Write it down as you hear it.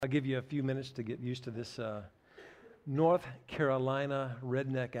I'll give you a few minutes to get used to this North Carolina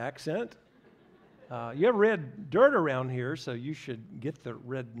redneck accent. You have red dirt around here, so you should get the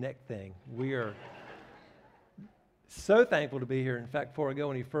redneck thing. We are so thankful to be here. In fact, before I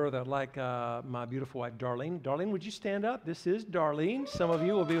go any further, I'd like my beautiful wife, Darlene. Darlene, would you stand up? This is Darlene. Some of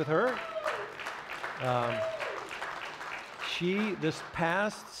you will be with her. This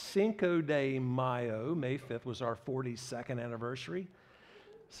past Cinco de Mayo, May 5th, was our 42nd anniversary.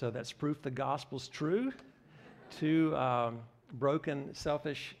 So that's proof the gospel's true. Two broken,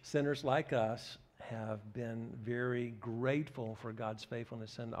 selfish sinners like us have been very grateful for God's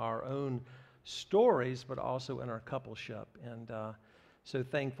faithfulness in our own stories, but also in our coupleship. And so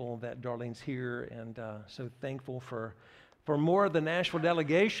thankful that Darlene's here, and so thankful for more of the Nashville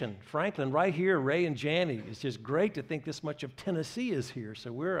delegation. Franklin, right here, Ray and Janie. It's just great to think this much of Tennessee is here.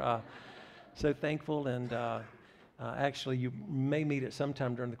 So we're so thankful, and actually, you may meet at some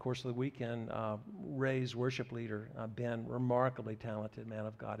time during the course of the weekend. Ray's worship leader, Ben, remarkably talented man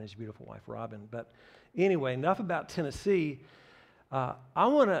of God, and his beautiful wife, Robin. But anyway, enough about Tennessee. I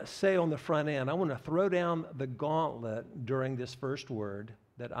want to say on the front end, I want to throw down the gauntlet during this first word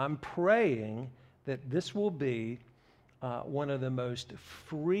that I'm praying that this will be one of the most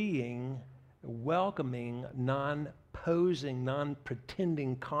freeing, welcoming, non-posing,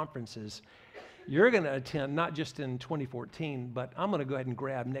 non-pretending conferences you're going to attend, not just in 2014, but I'm going to go ahead and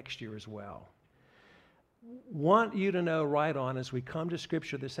grab next year as well. Want you to know right on as we come to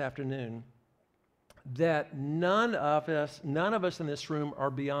Scripture this afternoon that none of us in this room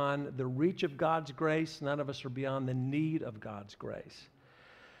are beyond the reach of God's grace. None of us are beyond the need of God's grace.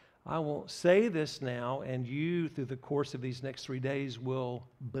 I will say this now, and you, through the course of these next 3 days, will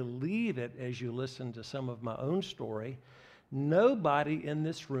believe it as you listen to some of my own story. Nobody in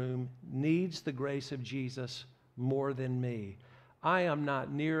this room needs the grace of Jesus more than me. I am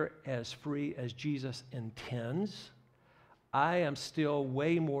not near as free as Jesus intends. I am still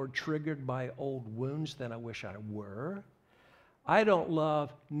way more triggered by old wounds than I wish I were. I don't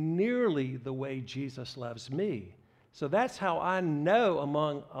love nearly the way Jesus loves me. So that's how I know,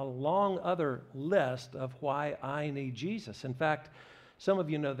 among a long other list, of why I need Jesus. In fact, some of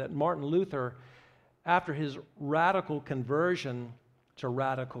you know that Martin Luther, after his radical conversion to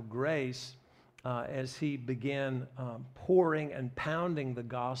radical grace, as he began pouring and pounding the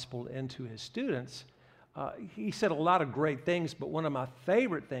gospel into his students, he said a lot of great things, but one of my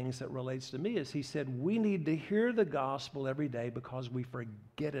favorite things that relates to me is he said, we need to hear the gospel every day because we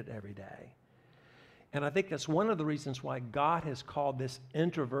forget it every day. And I think that's one of the reasons why God has called this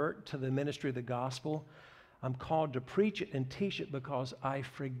introvert to the ministry of the gospel. I'm called to preach it and teach it because I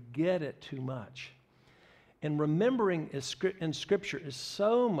forget it too much. And remembering in Scripture is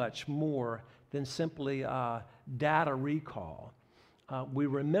so much more than simply data recall. We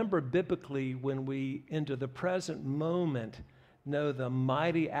remember biblically when we, into the present moment, know the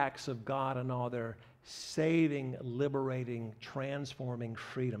mighty acts of God and all their saving, liberating, transforming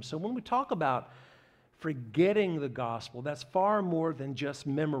freedom. So when we talk about forgetting the gospel, that's far more than just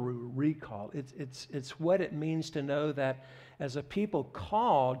memory recall. It's what it means to know that as a people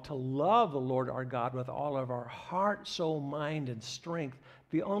called to love the Lord our God with all of our heart, soul, mind, and strength,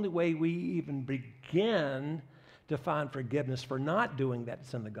 the only way we even begin to find forgiveness for not doing that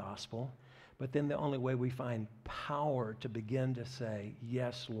is in the gospel. But then the only way we find power to begin to say,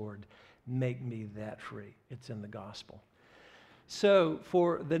 yes, Lord, make me that free, it's in the gospel. So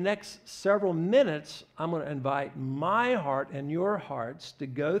for the next several minutes, I'm going to invite my heart and your hearts to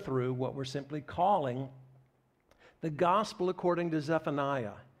go through what we're simply calling the gospel according to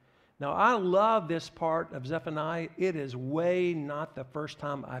Zephaniah. Now, I love this part of Zephaniah. It is way not the first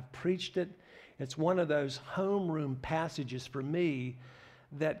time I've preached it. It's one of those homeroom passages for me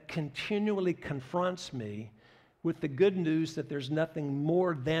that continually confronts me with the good news that there's nothing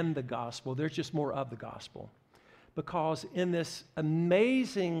more than the gospel. There's just more of the gospel. Because in this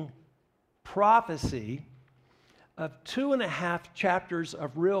amazing prophecy of 2.5 chapters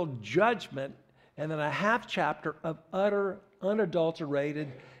of real judgment and then a half chapter of utter,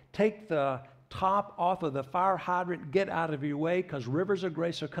 unadulterated, take the top off of the fire hydrant, get out of your way because rivers of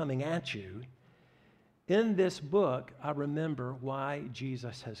grace are coming at you. In this book, I remember why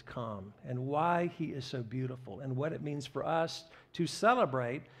Jesus has come and why he is so beautiful and what it means for us to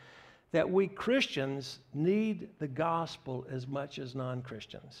celebrate that we Christians need the gospel as much as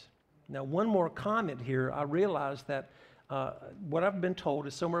non-Christians. Now, one more comment here. I realize that what I've been told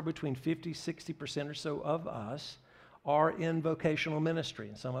is somewhere between 50-60% or so of us are in vocational ministry,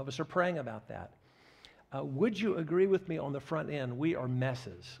 and some of us are praying about that. Would you agree with me on the front end? We are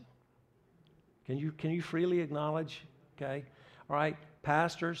messes. Can you freely acknowledge? Okay, all right.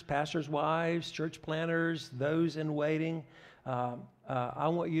 pastors, pastors' wives, church planners, those in waiting. I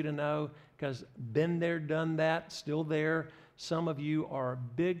want you to know, because been there, done that, still there. Some of you are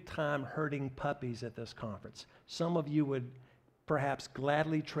big-time herding puppies at this conference. Some of you would perhaps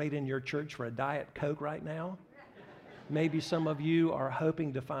gladly trade in your church for a Diet Coke right now. Maybe some of you are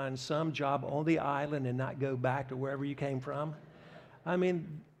hoping to find some job on the island and not go back to wherever you came from. I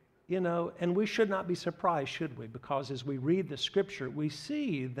mean, you know, and we should not be surprised, should we? Because as we read the Scripture, we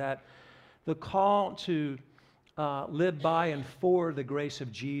see that the call to live by and for the grace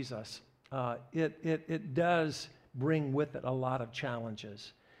of Jesus, it does bring with it a lot of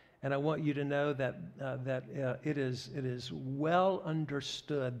challenges. And I want you to know that it is well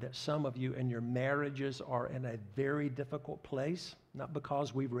understood that some of you and your marriages are in a very difficult place, not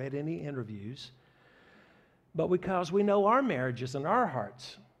because we've read any interviews, but because we know our marriages and our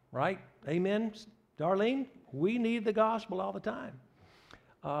hearts, right? Amen, Darlene? We need the gospel all the time.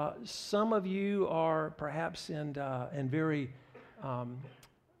 Some of you are perhaps in very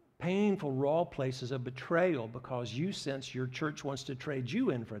painful, raw places of betrayal because you sense your church wants to trade you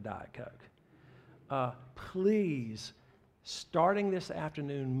in for a Diet Coke. Please, starting this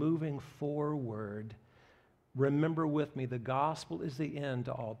afternoon, moving forward, remember with me, the gospel is the end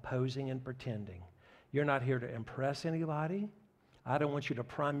to all posing and pretending. You're not here to impress anybody. I don't want you to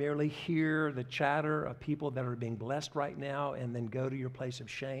primarily hear the chatter of people that are being blessed right now and then go to your place of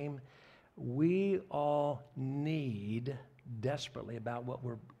shame. We all need desperately about what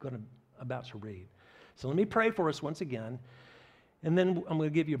we're about to read. So let me pray for us once again, and then I'm going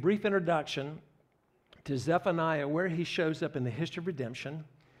to give you a brief introduction to Zephaniah, where he shows up in the history of redemption,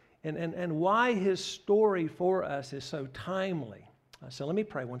 and why his story for us is so timely. So let me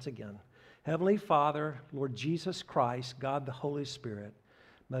pray once again. Heavenly Father, Lord Jesus Christ, God the Holy Spirit,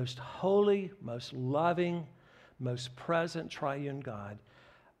 most holy, most loving, most present triune God,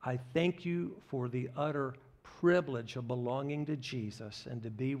 I thank you for the utter privilege of belonging to Jesus and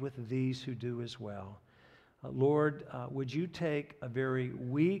to be with these who do as well. Lord, would you take a very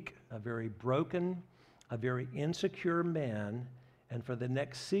weak, a very broken, a very insecure man, and for the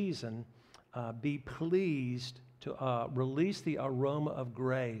next season, be pleased to release the aroma of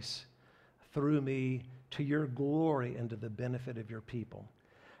grace through me to your glory and to the benefit of your people.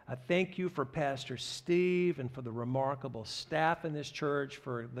 I thank you for Pastor Steve and for the remarkable staff in this church,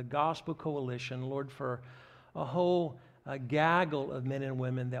 for the Gospel Coalition, Lord, for a whole gaggle of men and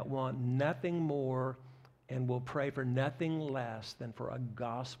women that want nothing more and will pray for nothing less than for a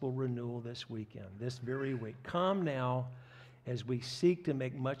gospel renewal this weekend, this very week. Come now as we seek to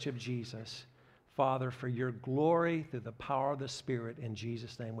make much of Jesus, Father, for your glory through the power of the Spirit. In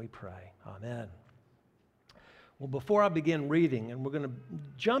Jesus' name we pray. Amen. Well, before I begin reading, and we're going to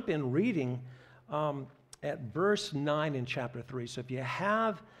jump in reading at verse 9 in chapter 3. So if you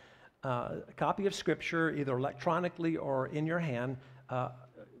have a copy of Scripture, either electronically or in your hand,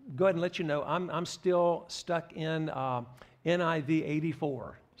 go ahead and let you know I'm still stuck in NIV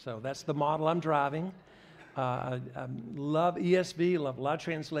 84. So that's the model I'm driving. I love ESV, love a lot of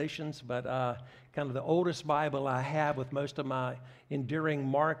translations, but kind of the oldest Bible I have with most of my enduring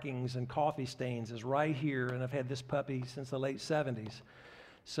markings and coffee stains is right here, and I've had this puppy since the late 70s.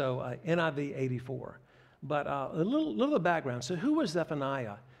 So NIV 84. But a little background. So who was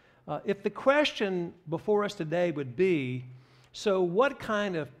Zephaniah? If the question before us today would be, so what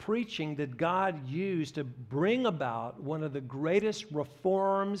kind of preaching did God use to bring about one of the greatest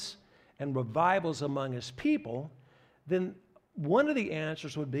reforms and revivals among his people, then one of the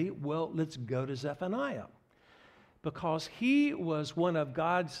answers would be, well, let's go to Zephaniah. Because he was one of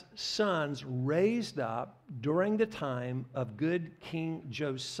God's sons raised up during the time of good King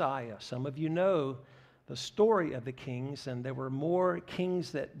Josiah. Some of you know the story of the kings, and there were more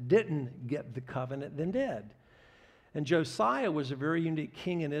kings that didn't get the covenant than did. And Josiah was a very unique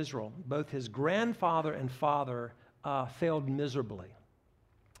king in Israel. Both his grandfather and father failed miserably.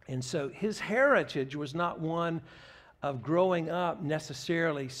 And so his heritage was not one of growing up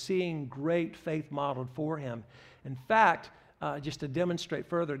necessarily seeing great faith modeled for him. In fact, just to demonstrate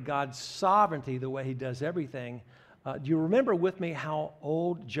further God's sovereignty, the way he does everything, do you remember with me how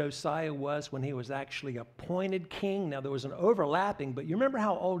old Josiah was when he was actually appointed king? Now, there was an overlapping, but you remember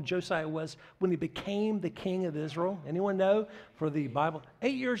how old Josiah was when he became the king of Israel? Anyone know for the Bible?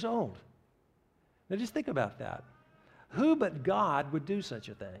 8 years old. Now, just think about that. Who but God would do such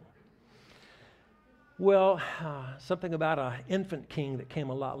a thing? Well, something about an infant king that came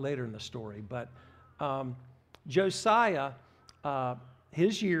a lot later in the story. But Josiah,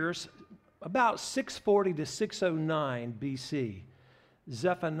 his years, about 640 to 609 BC.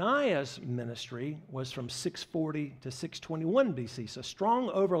 Zephaniah's ministry was from 640 to 621 BC, so strong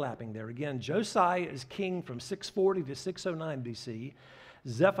overlapping there. Again, Josiah is king from 640 to 609 BC.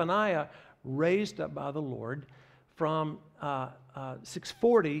 Zephaniah, raised up by the Lord, from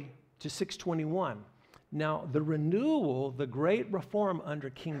 640 to 621. Now, the renewal, the great reform under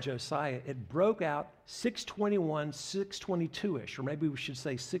King Josiah, it broke out 621, 622-ish, or maybe we should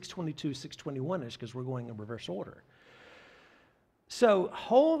say 622, 621-ish, because we're going in reverse order. So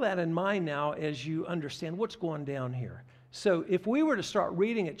hold that in mind now as you understand what's going down here. So if we were to start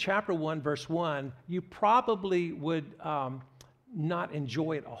reading at chapter 1, verse 1, you probably would not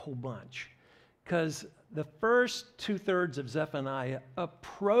enjoy it a whole bunch, because the first two-thirds of Zephaniah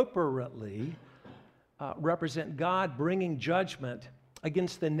appropriately represent God bringing judgment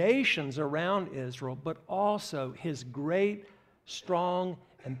against the nations around Israel, but also his great, strong,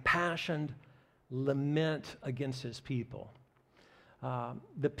 impassioned lament against his people.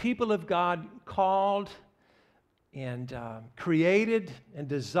 The people of God called and created and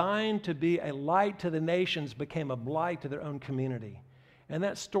designed to be a light to the nations became a blight to their own community. And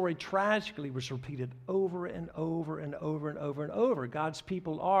that story tragically was repeated over and over and over and over and over. God's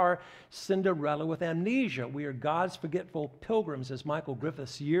people are Cinderella with amnesia. We are God's forgetful pilgrims, as Michael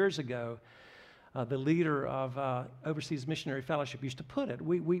Griffiths years ago, the leader of Overseas Missionary Fellowship, used to put it.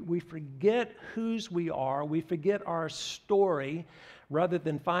 We forget whose we are. We forget our story. Rather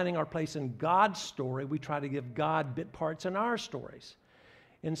than finding our place in God's story, we try to give God bit parts in our stories.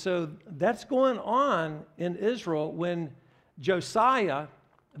 And so that's going on in Israel when Josiah,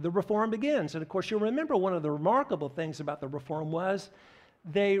 the reform begins. And of course, you'll remember one of the remarkable things about the reform was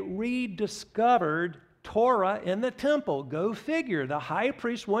they rediscovered Torah in the temple. Go figure. The high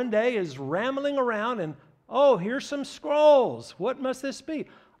priest one day is rambling around and, oh, here's some scrolls. What must this be?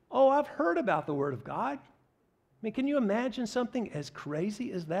 Oh, I've heard about the Word of God. I mean, can you imagine something as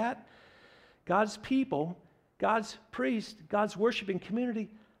crazy as that? God's people, God's priests, God's worshiping community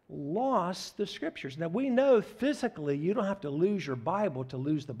lost the Scriptures. Now, we know physically you don't have to lose your Bible to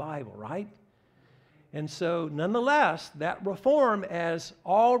lose the Bible, right? And so, nonetheless, that reform, as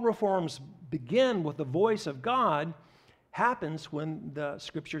all reforms begin with the voice of God, happens when the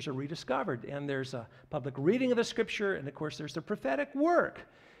Scriptures are rediscovered. And there's a public reading of the Scripture, and of course, there's the prophetic work.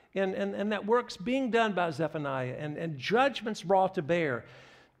 And that work's being done by Zephaniah, and judgment's brought to bear.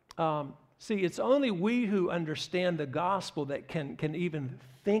 See, it's only we who understand the gospel that can even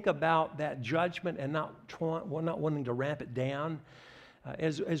think about that judgment and not wanting to ramp it down.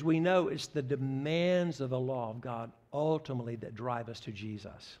 As we know, it's the demands of the law of God ultimately that drive us to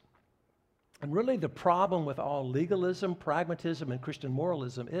Jesus. And really the problem with all legalism, pragmatism, and Christian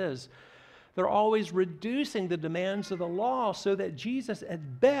moralism is they're always reducing the demands of the law so that Jesus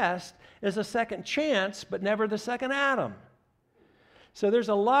at best is a second chance, but never the second Adam. So there's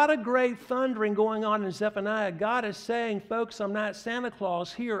a lot of great thundering going on in Zephaniah. God is saying, folks, I'm not Santa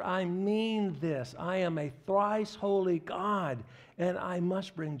Claus here. I mean this. I am a thrice holy God, and I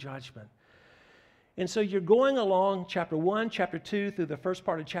must bring judgment. And so you're going along chapter 1, chapter 2, through the first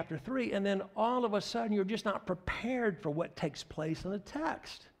part of chapter 3, and then all of a sudden you're just not prepared for what takes place in the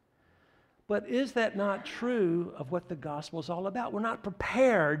text. But is that not true of what the gospel is all about? We're not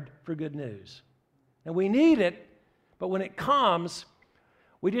prepared for good news. And we need it, but when it comes,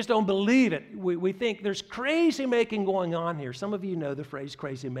 we just don't believe it. We think there's crazy making going on here. Some of you know the phrase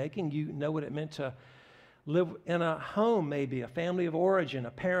crazy making. You know what it meant to live in a home, maybe a family of origin,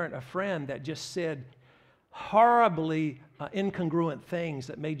 a parent, a friend that just said horribly incongruent things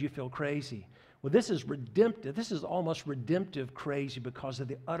that made you feel crazy. Well, this is redemptive. This is almost redemptive crazy because of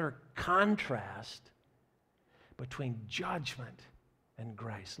the utter contrast between judgment and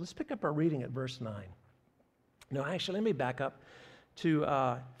grace. Let's pick up our reading at verse 9. No, actually, let me back up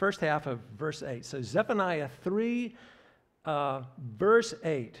to first half of verse 8. So Zephaniah 3, verse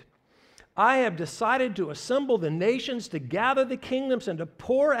 8. I have decided to assemble the nations, to gather the kingdoms, and to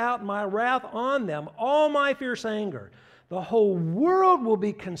pour out my wrath on them, all my fierce anger. The whole world will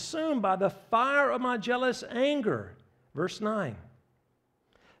be consumed by the fire of my jealous anger. Verse 9.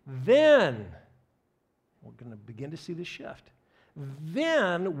 Then, we're going to begin to see the shift.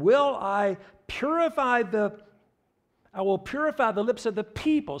 Then will I will purify the lips of the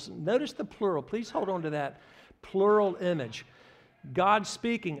peoples. Notice the plural. Please hold on to that plural image. God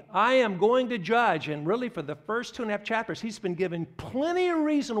speaking, I am going to judge. And really for the first 2.5 chapters, he's been given plenty of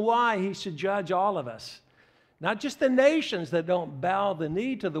reason why he should judge all of us. Not just the nations that don't bow the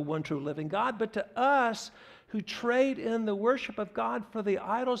knee to the one true living God, but to us who trade in the worship of God for the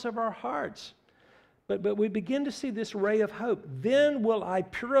idols of our hearts. But we begin to see this ray of hope. Then will I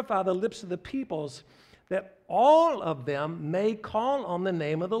purify the lips of the peoples. that all of them may call on the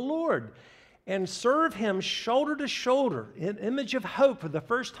name of the Lord and serve him shoulder to shoulder, an image of hope for the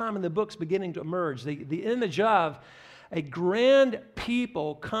first time in the book's beginning to emerge, the image of a grand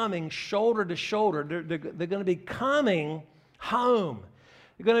people coming shoulder to shoulder. They're going to be coming home.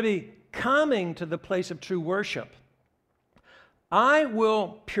 They're going to be coming to the place of true worship. I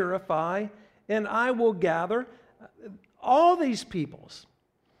will purify and I will gather all these peoples.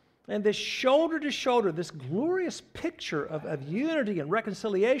 And this shoulder to shoulder, this glorious picture of unity and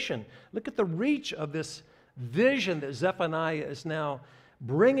reconciliation. Look at the reach of this vision that Zephaniah is now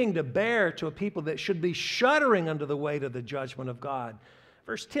bringing to bear to a people that should be shuddering under the weight of the judgment of God.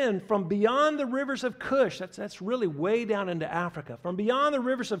 Verse 10, from beyond the rivers of Cush, that's really way down into Africa. From beyond the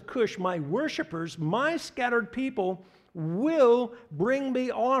rivers of Cush, my worshipers, my scattered people will bring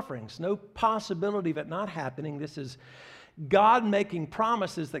me offerings. No possibility of it not happening. This is God making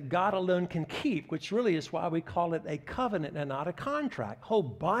promises that God alone can keep, which really is why we call it a covenant and not a contract. Whole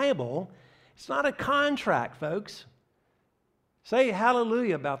Bible, it's not a contract, folks. Say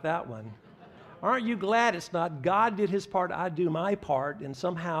hallelujah about that one. Aren't you glad it's not God did his part, I do my part, and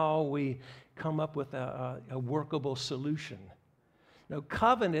somehow we come up with a workable solution? No,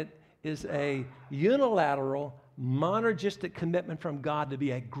 covenant is a unilateral, monergistic commitment from God to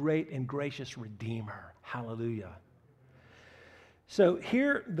be a great and gracious Redeemer. Hallelujah. So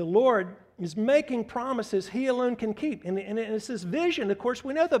here the Lord is making promises he alone can keep. And it's this vision. Of course,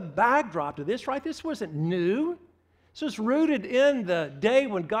 we know the backdrop to this, right? This wasn't new. This was rooted in the day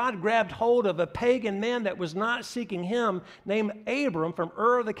when God grabbed hold of a pagan man that was not seeking him, named Abram from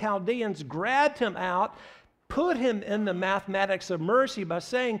Ur of the Chaldeans, grabbed him out, put him in the mathematics of mercy by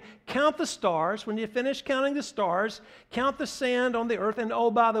saying, count the stars. When you finish counting the stars, count the sand on the earth. And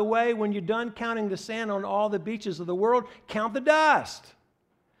oh, by the way, when you're done counting the sand on all the beaches of the world, count the dust.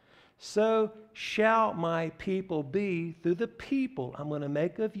 So shall my people be through the people I'm going to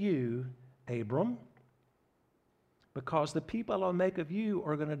make of you, Abram, because the people I'll make of you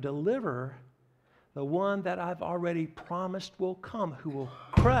are going to deliver the one that I've already promised will come, who will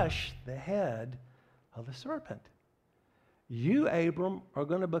crush the head of the serpent. You, Abram, are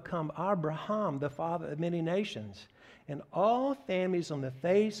going to become Abraham, the father of many nations, and all families on the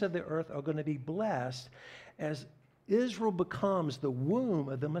face of the earth are going to be blessed as Israel becomes the womb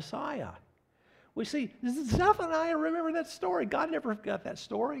of the Messiah. We see, Zephaniah, remember that story. God never forgot that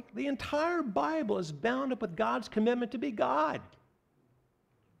story. The entire Bible is bound up with God's commitment to be God.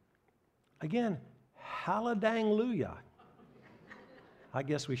 Again, hallelujah. I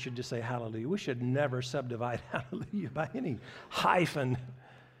guess we should just say hallelujah. We should never subdivide hallelujah by any hyphen.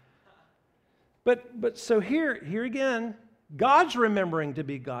 But so here again, God's remembering to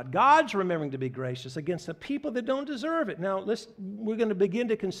be God. God's remembering to be gracious against the people that don't deserve it. Now, we're going to begin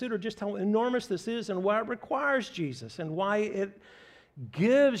to consider just how enormous this is and why it requires Jesus and why it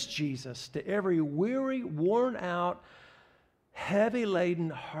gives Jesus to every weary, worn out, heavy-laden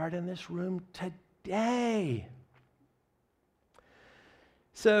heart in this room today.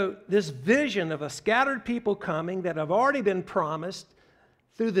 So this vision of a scattered people coming that have already been promised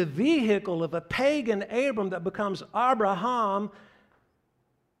through the vehicle of a pagan Abram that becomes Abraham,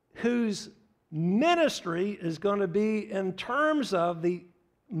 whose ministry is going to be in terms of the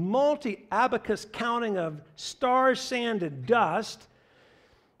multi-abacus counting of stars, sand, and dust.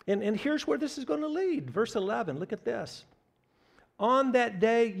 And here's where this is going to lead. Verse 11, look at this. On that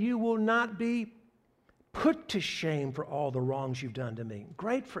day you will not be put to shame for all the wrongs you've done to me.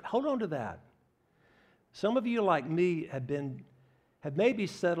 Hold on to that. Some of you, like me, have maybe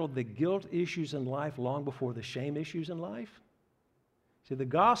settled the guilt issues in life long before the shame issues in life. See, the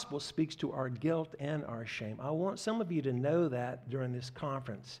gospel speaks to our guilt and our shame. I want some of you to know that during this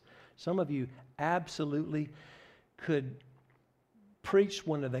conference. Some of you absolutely could preach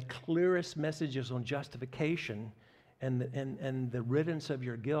one of the clearest messages on justification and the riddance of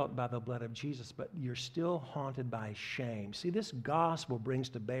your guilt by the blood of Jesus, but you're still haunted by shame. See, this gospel brings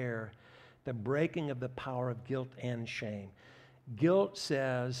to bear the breaking of the power of guilt and shame. Guilt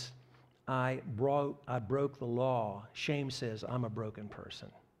says, I broke the law. Shame says, I'm a broken person.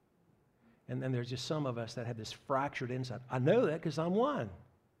 And then there's just some of us that have this fractured inside. I know that because I'm one.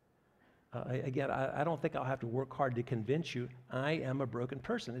 Again, I don't think I'll have to work hard to convince you I am a broken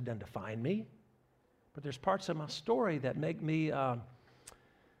person. It doesn't define me. But there's parts of my story that make me a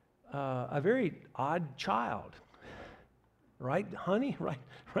very odd child. Right, honey?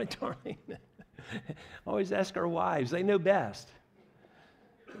 Right, darling? Always ask our wives. They know best.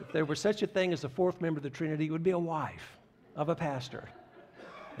 If there were such a thing as a fourth member of the Trinity, it would be a wife of a pastor.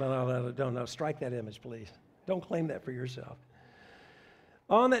 But no, strike that image, please. Don't claim that for yourself.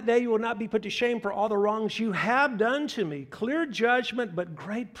 On that day you will not be put to shame for all the wrongs you have done to me. Clear judgment, but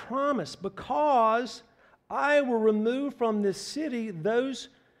great promise, because I will remove from this city those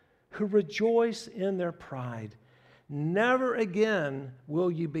who rejoice in their pride. Never again will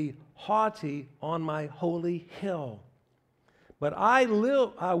you be haughty on my holy hill. But I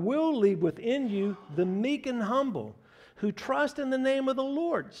will leave within you the meek and humble, who trust in the name of the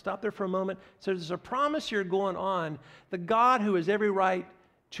Lord. Stop there for a moment. So there's a promise here going on. The God who has every right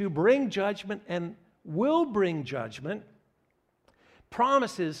to bring judgment and will bring judgment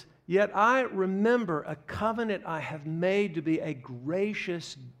promises, yet I remember a covenant I have made to be a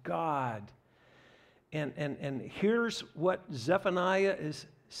gracious God. And here's what Zephaniah is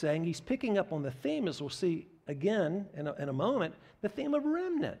saying. He's picking up on the theme, as we'll see again in a moment, the theme of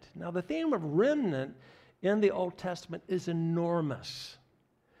remnant. Now, the theme of remnant in the Old Testament is enormous.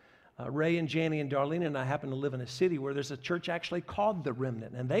 Ray and Janie and Darlene and I happen to live in a city where there's a church actually called the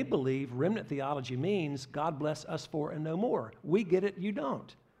Remnant, and they believe remnant theology means God bless us for and no more. We get it, you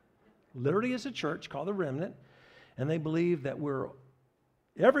don't. Literally is a church called the Remnant, and they believe that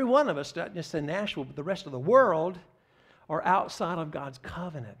every one of us, not just in Nashville, but the rest of the world, are outside of God's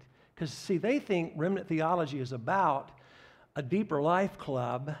covenant. Because, see, they think remnant theology is about a deeper life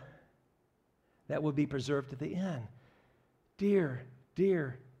club that will be preserved at the end. Dear,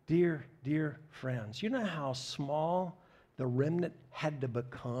 dear, dear, dear friends, you know how small the remnant had to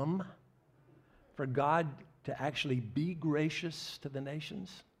become for God to actually be gracious to the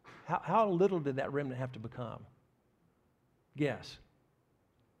nations? How little did that remnant have to become? Guess.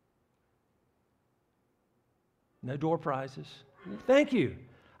 No door prizes. Thank you.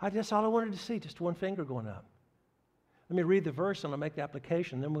 That's all I wanted to see, just one finger going up. Let me read the verse and I'll make the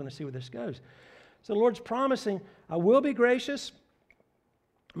application, then we're going to see where this goes. So the Lord's promising, I will be gracious.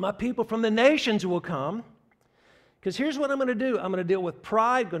 My people from the nations will come. Because here's what I'm going to do. I'm going to deal with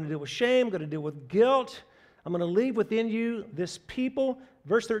pride, going to deal with shame, going to deal with guilt. I'm going to leave within you this people.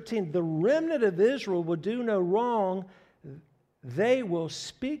 Verse 13, the remnant of Israel will do no wrong. They will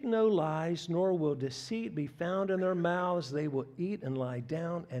speak no lies, nor will deceit be found in their mouths. They will eat and lie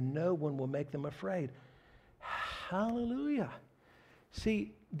down, and no one will make them afraid. Hallelujah.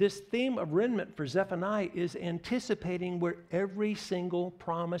 See, this theme of remnant for Zephaniah is anticipating where every single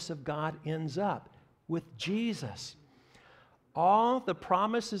promise of God ends up, with Jesus. All the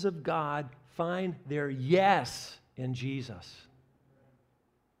promises of God find their yes in Jesus.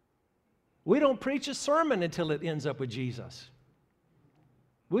 We don't preach a sermon until it ends up with Jesus.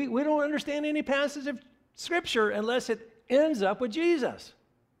 We don't understand any passage of Scripture unless it ends up with Jesus.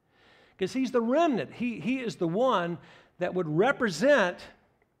 Because He's the remnant. He is the one that would represent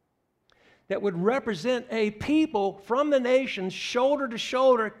a people from the nations, shoulder to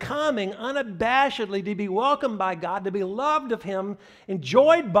shoulder, coming unabashedly to be welcomed by God, to be loved of Him,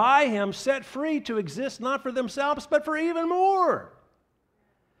 enjoyed by Him, set free to exist not for themselves, but for even more.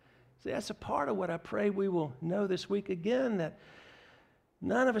 See, that's a part of what I pray we will know this week again, that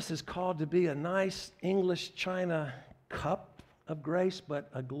none of us is called to be a nice English china cup of grace, but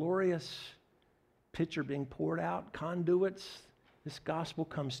a glorious pitcher being poured out, conduits. This gospel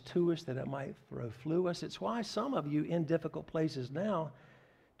comes to us that it might flow through us. It's why some of you in difficult places now,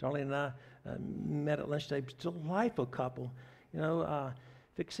 Darlene and I met at lunch today, delightful couple,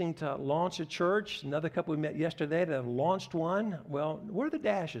 fixing to launch a church. Another couple we met yesterday that have launched one. Well, where are the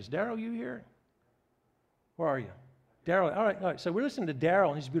Dashes? Daryl, you here? Where are you? Daryl, all right. So we're listening to Daryl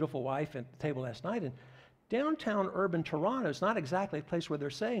and his beautiful wife at the table last night, and downtown urban Toronto is not exactly a place where they're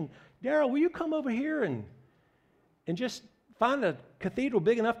saying, Daryl, will you come over here and just find a cathedral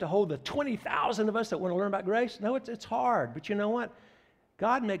big enough to hold the 20,000 of us that want to learn about grace? No, it's hard. But you know what?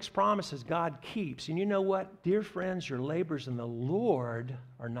 God makes promises, God keeps. And you know what? Dear friends, your labors in the Lord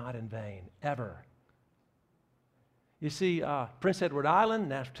are not in vain, ever. You see, Prince Edward Island,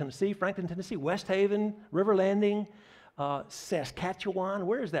 Nashville, Tennessee, Franklin, Tennessee, West Haven, River Landing, Saskatchewan.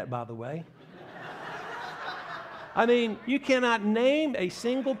 Where is that, by the way? I mean, you cannot name a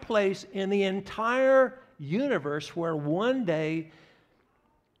single place in the entire universe where one day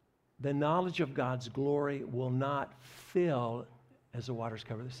the knowledge of God's glory will not fill as the waters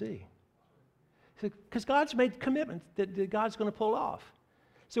cover the sea. Because God's made commitments that God's going to pull off.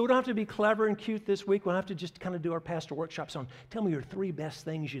 So we don't have to be clever and cute this week. We don't have to just kind of do our pastor workshops on, tell me your 3 best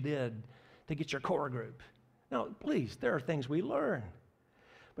things you did to get your core group. No, please, there are things we learn.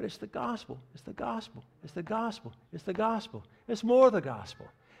 But it's the gospel, it's the gospel, it's the gospel, it's the gospel. It's more of the gospel.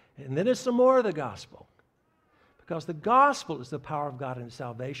 And then it's some more of the gospel. Because the gospel is the power of God in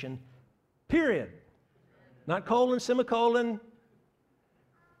salvation, period. Not colon, semicolon.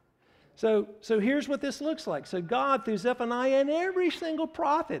 So here's what this looks like. So God, through Zephaniah and every single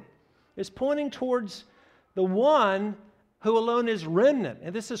prophet, is pointing towards the one who alone is remnant.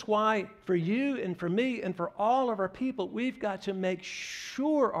 And this is why for you and for me and for all of our people, we've got to make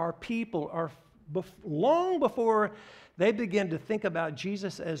sure our people are, long before they begin to think about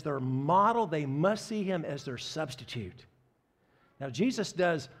Jesus as their model, they must see him as their substitute. Now, Jesus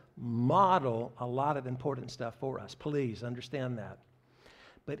does model a lot of important stuff for us. Please understand that.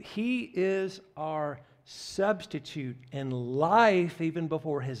 But he is our substitute in life, even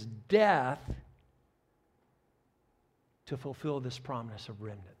before his death, to fulfill this promise of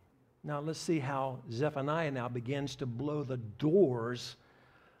remnant. Now, let's see how Zephaniah now begins to blow the doors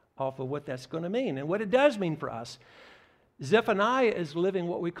off of what that's going to mean and what it does mean for us. Zephaniah is living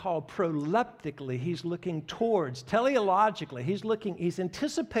what we call proleptically. He's looking towards, teleologically. He's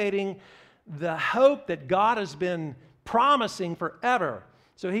anticipating the hope that God has been promising forever.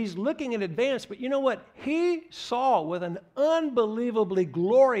 So he's looking in advance, but you know what? He saw with an unbelievably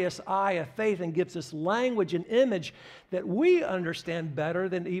glorious eye of faith and gives us language and image that we understand better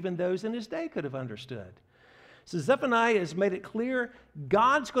than even those in his day could have understood. So Zephaniah has made it clear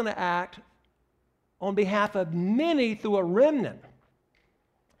God's going to act on behalf of many through a remnant.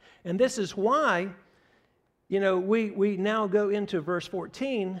 And this is why, we now go into verse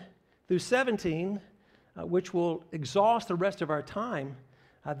 14 through 17, which will exhaust the rest of our time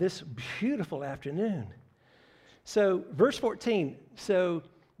this beautiful afternoon. So, verse 14,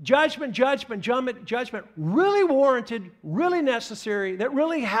 judgment, really warranted, really necessary, that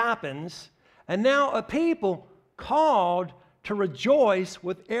really happens, and now a people called to rejoice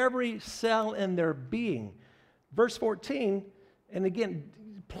with every cell in their being. Verse 14, and again,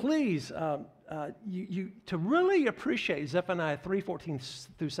 please, to really appreciate Zephaniah 3:14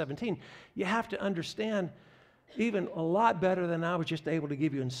 through 17, you have to understand even a lot better than I was just able to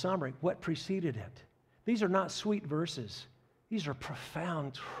give you in summary what preceded it. These are not sweet verses. These are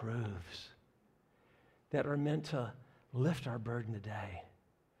profound truths that are meant to lift our burden today,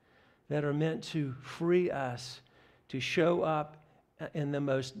 that are meant to free us to show up in the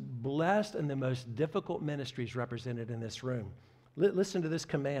most blessed and the most difficult ministries represented in this room. Listen to this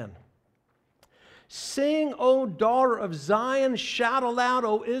command. Sing, O daughter of Zion, shout aloud,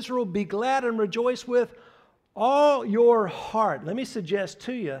 O Israel, be glad and rejoice with all your heart. Let me suggest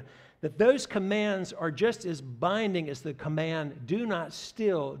to you that those commands are just as binding as the command, do not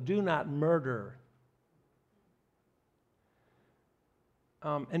steal, do not murder.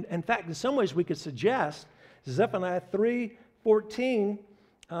 And in fact, in some ways we could suggest Zephaniah 3:14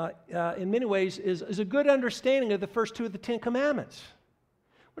 in many ways is a good understanding of the first two of the Ten Commandments.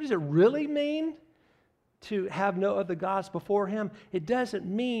 What does it really mean to have no other gods before him? It doesn't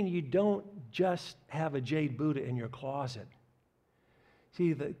mean you don't just have a jade Buddha in your closet.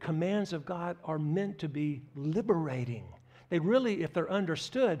 See, the commands of God are meant to be liberating. They really, if they're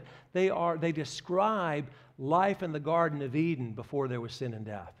understood, they describe life in the Garden of Eden before there was sin and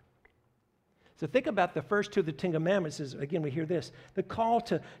death. So think about the first two of the Ten Commandments. Again, we hear this. The call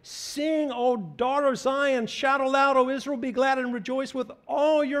to sing, O daughter of Zion, shout aloud, O Israel, be glad and rejoice with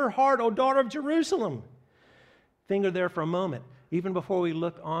all your heart, O daughter of Jerusalem. Finger there for a moment, even before we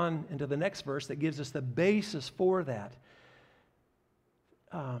look on into the next verse that gives us the basis for that.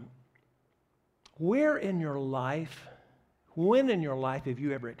 Where in your life, when in your life have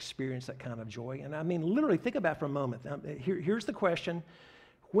you ever experienced that kind of joy? And I mean, literally, think about it for a moment. Here's the question.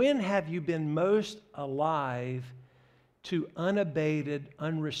 When have you been most alive to unabated,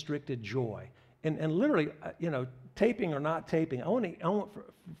 unrestricted joy? And literally, taping or not taping, I want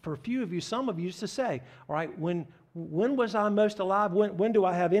for a few of you, some of you, just to say, all right, when was I most alive? When do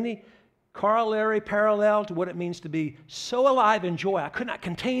I have any corollary, parallel to what it means to be so alive in joy? I could not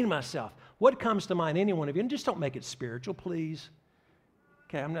contain myself. What comes to mind, any one of you? And just don't make it spiritual, please.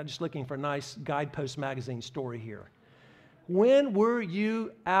 Okay, I'm not just looking for a nice Guidepost magazine story here. When were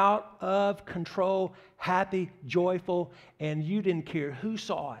you out of control, happy, joyful, and you didn't care who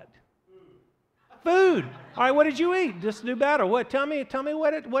saw it? Food. All right, what did you eat? Just do better. What? Tell me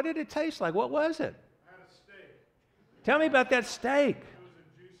what did it taste like? What was it? I had a steak. Tell me about that steak. It was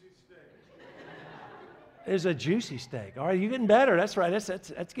a juicy steak. It was a juicy steak. All right, you're getting better. That's right.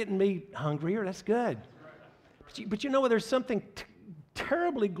 That's getting me hungrier. That's good. But you know what? There's something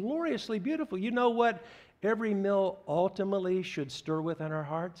terribly, gloriously beautiful. You know what every meal ultimately should stir within our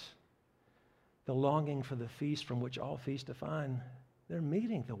hearts? The longing for the feast from which all feast define. They're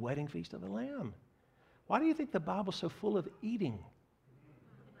meeting, the wedding feast of the Lamb. Why do you think the Bible's so full of eating?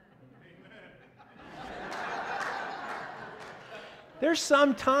 There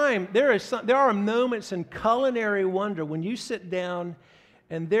are moments in culinary wonder when you sit down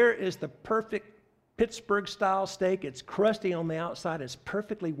And there is the perfect Pittsburgh-style steak. It's crusty on the outside. It's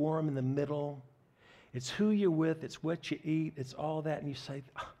perfectly warm in the middle. It's who you're with. It's what you eat. It's all that. And you say,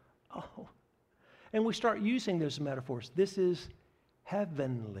 oh. And we start using those metaphors. This is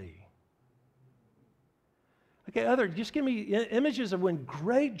heavenly. Okay, just give me images of when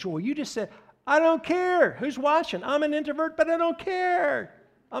great joy. You just said, I don't care who's watching. I'm an introvert, but I don't care.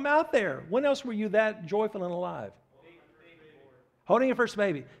 I'm out there. When else were you that joyful and alive? Holding your first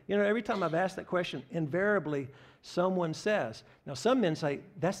baby. You know, every time I've asked that question, invariably someone says, now some men say,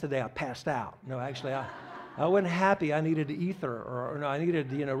 that's the day I passed out. No, actually, I wasn't happy. I needed ether, or no, I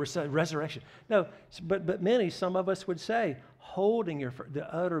needed, resurrection. No, but many, some of us would say, holding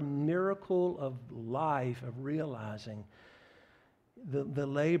the utter miracle of life, of realizing the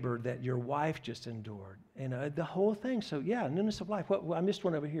labor that your wife just endured, and the whole thing. So yeah, newness of life. I missed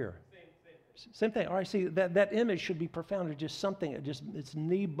one over here. Same thing. All right, see, that image should be profound, or just something, it's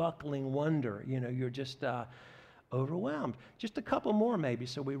knee-buckling wonder. You know, you're just overwhelmed. Just a couple more maybe,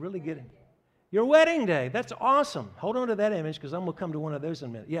 so we really get it. Your wedding day. That's awesome. Hold on to that image, because I'm going to come to one of those in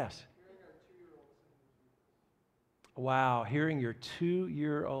a minute. Yes? Wow, hearing your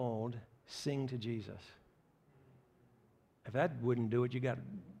 2-year-old sing to Jesus. If that wouldn't do it, you got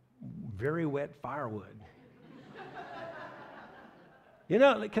very wet firewood. You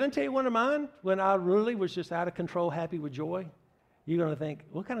know, can I tell you one of mine? When I really was just out of control, happy with joy, you're going to think,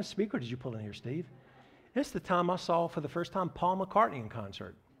 what kind of speaker did you pull in here, Steve? It's the time I saw for the first time Paul McCartney in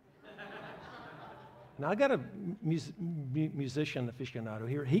concert. Now, I got a musician aficionado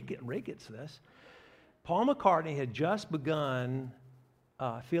here. Ray gets this. Paul McCartney had just begun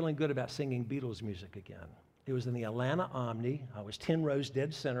feeling good about singing Beatles music again. It was in the Atlanta Omni. I was 10 rows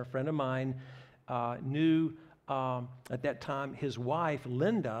dead center. A friend of mine knew at that time his wife,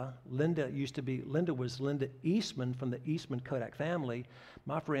 Linda was Linda Eastman from the Eastman Kodak family.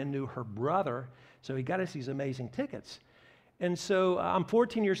 My friend knew her brother, so he got us these amazing tickets. And so I'm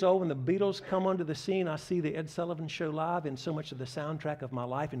 14 years old when the Beatles come onto the scene. I see the Ed Sullivan Show live, and so much of the soundtrack of my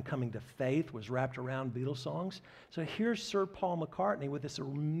life in coming to faith was wrapped around Beatles songs. So here's Sir Paul McCartney with this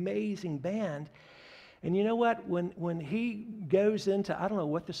amazing band. And you know what? When he goes into, I don't know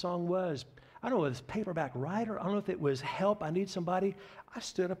what the song was. I don't know if it was Paperback Writer. I don't know if it was Help, I Need Somebody. I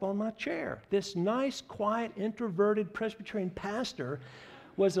stood up on my chair. This nice, quiet, introverted Presbyterian pastor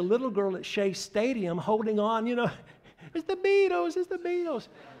was a little girl at Shea Stadium holding on, it's the Beatles, it's the Beatles.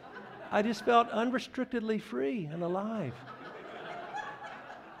 I just felt unrestrictedly free and alive.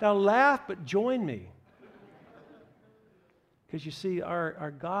 Now laugh, but join me. Because you see,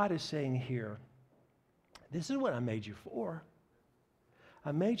 our God is saying here, this is what I made you for.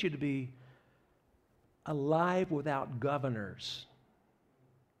 I made you to be alive without governors.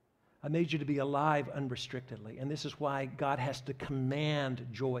 I made you to be alive unrestrictedly. And this is why God has to command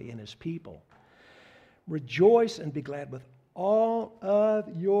joy in his people. Rejoice and be glad with all of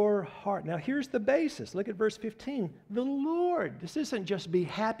your heart. Now here's the basis. Look at verse 15. The Lord. This isn't just be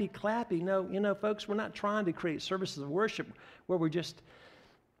happy, clappy. No, folks, we're not trying to create services of worship where we're just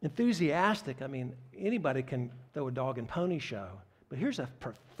enthusiastic. I mean, anybody can throw a dog and pony show. But here's a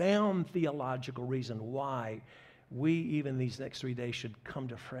profound theological reason why we, even these next 3 days, should come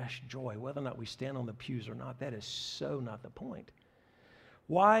to fresh joy. Whether or not we stand on the pews or not, that is so not the point.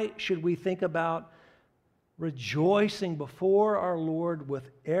 Why should we think about rejoicing before our Lord with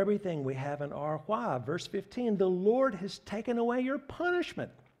everything we have in our why? Verse 15, the Lord has taken away your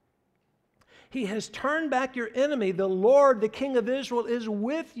punishment. He has turned back your enemy. The Lord, the King of Israel, is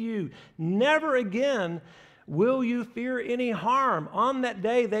with you. Never again will you fear any harm. On that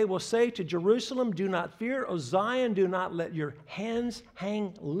day they will say to Jerusalem, do not fear. O Zion, do not let your hands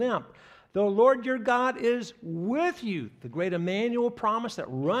hang limp. The Lord your God is with you. The great Emmanuel promise that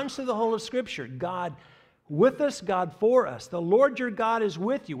runs through the whole of Scripture. God with us, God for us. The Lord your God is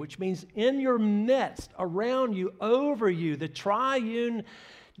with you, which means in your midst, around you, over you, the triune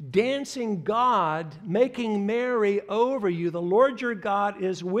dancing God making merry over you. The Lord your God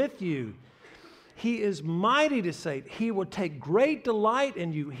is with you. He is mighty to save. He will take great delight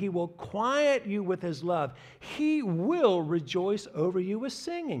in you. He will quiet you with his love. He will rejoice over you with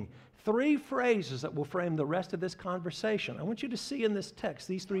singing. 3 phrases that will frame the rest of this conversation. I want you to see in this text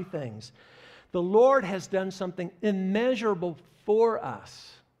these 3 things. The Lord has done something immeasurable for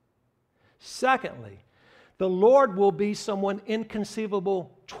us. Secondly, the Lord will be someone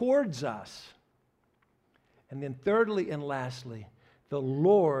inconceivable towards us. And then thirdly and lastly, the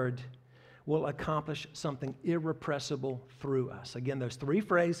Lord will accomplish something irrepressible through us. Again, those 3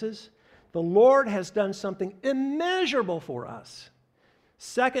 phrases. The Lord has done something immeasurable for us.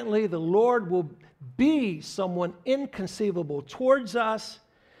 Secondly, the Lord will be someone inconceivable towards us.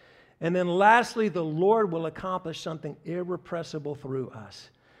 And then lastly, the Lord will accomplish something irrepressible through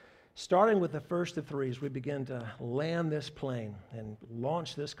us. Starting with the first of three as we begin to land this plane and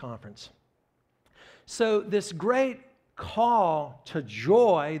launch this conference. So this great call to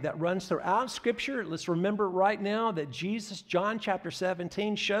joy that runs throughout Scripture, let's remember right now that Jesus, John chapter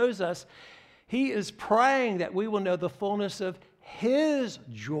 17, shows us he is praying that we will know the fullness of his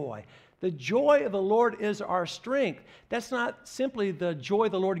joy. The joy of the Lord is our strength. That's not simply the joy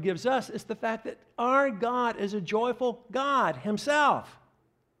the Lord gives us. It's the fact that our God is a joyful God himself.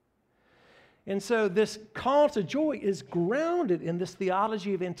 And so this call to joy is grounded in this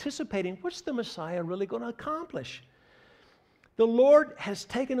theology of anticipating what's the Messiah really going to accomplish. The Lord has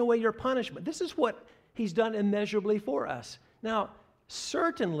taken away your punishment. This is what he's done immeasurably for us. Now,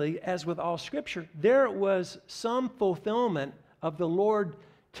 certainly, as with all Scripture, there was some fulfillment of the Lord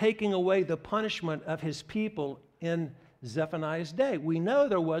taking away the punishment of his people in Zephaniah's day. We know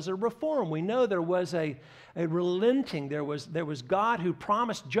there was a reform. We know there was a relenting. There was God who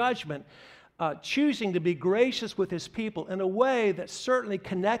promised judgment, choosing to be gracious with his people in a way that certainly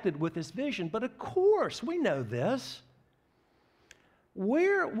connected with his vision. But of course, we know this.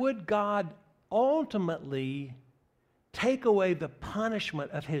 Where would God ultimately take away the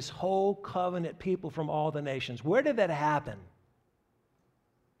punishment of his whole covenant people from all the nations? Where did that happen?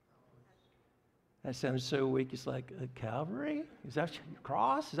 That sounds so weak. It's like Calvary? Is that your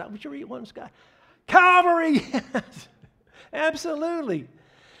cross? Is that what you're wanting, Scott? Calvary! Yes, absolutely.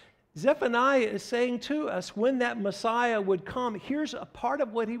 Zephaniah is saying to us when that Messiah would come, here's a part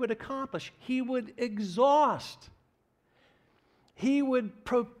of what he would accomplish. He would exhaust. He would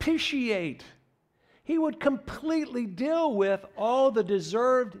propitiate. He would completely deal with all the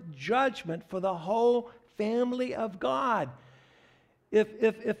deserved judgment for the whole family of God.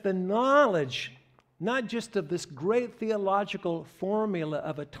 If the knowledge, not just of this great theological formula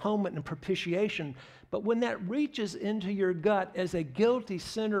of atonement and propitiation, but when that reaches into your gut as a guilty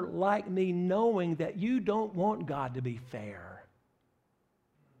sinner like me, knowing that you don't want God to be fair.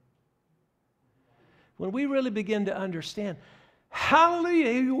 When we really begin to understand, hallelujah,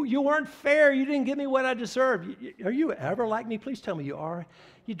 you weren't fair. You didn't give me what I deserved. Are you ever like me? Please tell me you are.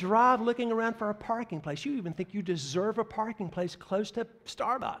 You drive looking around for a parking place. You even think you deserve a parking place close to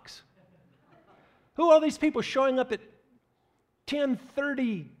Starbucks. Who are these people showing up at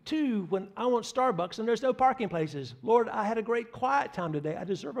 10:32 when I want Starbucks and there's no parking places? Lord, I had a great quiet time today. I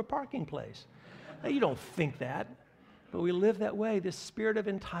deserve a parking place. Now, you don't think that, but we live that way, this spirit of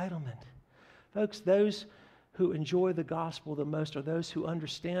entitlement. Folks, those who enjoy the gospel the most are those who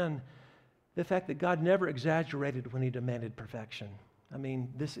understand the fact that God never exaggerated when he demanded perfection. I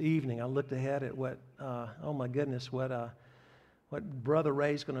mean, this evening I looked ahead at what Brother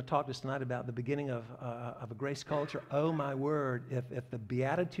Ray's going to talk to us tonight about, the beginning of a grace culture. Oh my word, if the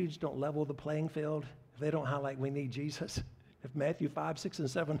Beatitudes don't level the playing field, if they don't highlight we need Jesus, if Matthew 5, 6, and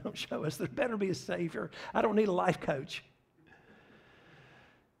 7 don't show us there better be a Savior, I don't need a life coach.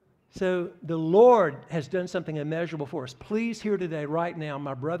 So the Lord has done something immeasurable for us. Please hear today, right now,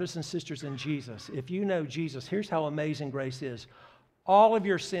 my brothers and sisters in Jesus, if you know Jesus, here's how amazing grace is. All of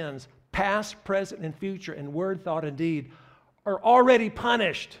your sins, past, present, and future, in word, thought, and deed, are already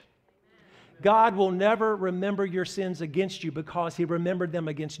punished. God will never remember your sins against you because he remembered them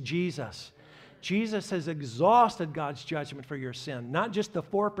against Jesus. Jesus has exhausted God's judgment for your sin. Not just the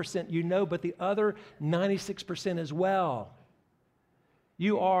 4% you know, but the other 96% as well.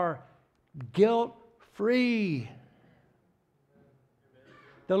 You are guilt-free.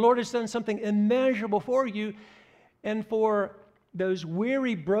 The Lord has done something immeasurable for you, and for those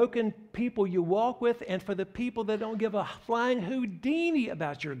weary, broken people you walk with, and for the people that don't give a flying Houdini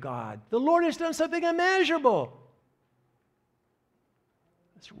about your God. The Lord has done something immeasurable.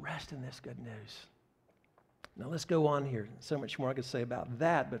 Let's rest in this good news. Now let's go on here. So much more I could say about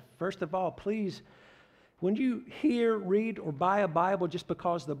that, but first of all, please, when you hear, read, or buy a Bible just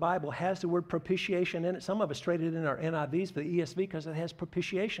because the Bible has the word propitiation in it, some of us traded in our NIVs for the ESV because it has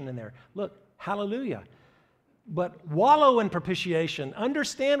propitiation in there. Look, hallelujah. But wallow in propitiation.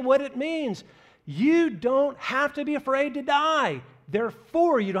 Understand what it means. You don't have to be afraid to die.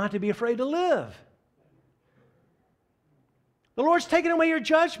 Therefore, you don't have to be afraid to live. The Lord's taken away your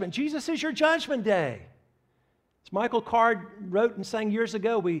judgment. Jesus is your judgment day. As Michael Card wrote and sang years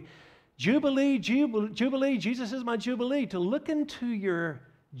ago, Jubilee, Jubilee, Jesus is my Jubilee. To look into your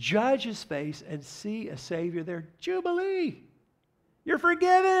judge's face and see a Savior there. Jubilee. You're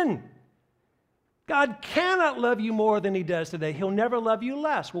forgiven. God cannot love you more than he does today. He'll never love you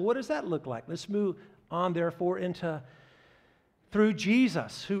less. Well, what does that look like? Let's move on, therefore, through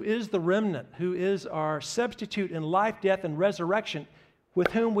Jesus, who is the remnant, who is our substitute in life, death, and resurrection.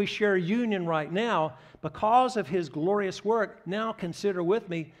 with whom we share union right now, because of his glorious work, now consider with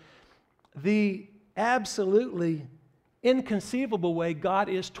me the absolutely inconceivable way God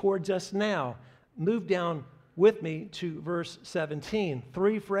is towards us now. Move down with me to verse 17.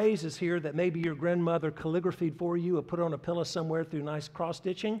 3 phrases here that maybe your grandmother calligraphied for you or put on a pillow somewhere through nice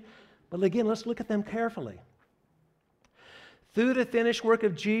cross-stitching. But again, let's look at them carefully. Through the finished work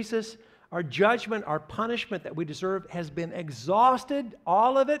of Jesus, our judgment, our punishment that we deserve has been exhausted,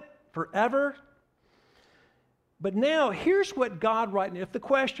 all of it, forever. But now, here's what God right now, if the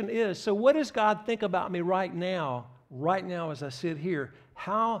question is, so what does God think about me right now as I sit here?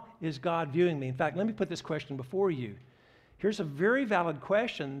 How is God viewing me? In fact, let me put this question before you. Here's a very valid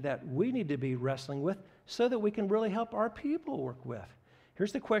question that we need to be wrestling with so that we can really help our people work with.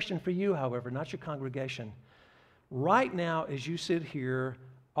 Here's the question for you, however, not your congregation. Right now, as you sit here,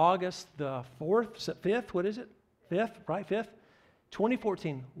 August the 4th, 5th, what is it? 5th, right? 5th?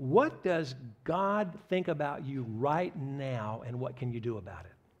 2014, what does God think about you right now, and what can you do about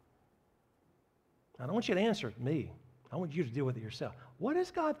it? I don't want you to answer me. I want you to deal with it yourself. What does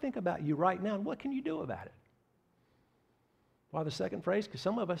God think about you right now, and what can you do about it? Why the second phrase? Because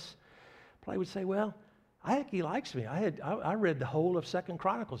some of us probably would say, well, I think he likes me. I read the whole of 2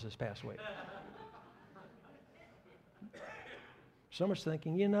 Chronicles this past week. Some are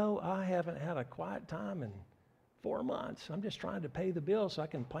thinking, you know, I haven't had a quiet time in 4 months. I'm just trying to pay the bills so I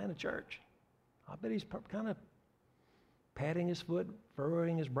can plant a church. I bet he's kind of patting his foot,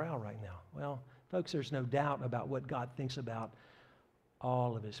 furrowing his brow right now. Well, folks, there's no doubt about what God thinks about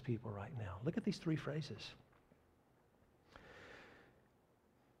all of his people right now. Look at these 3 phrases.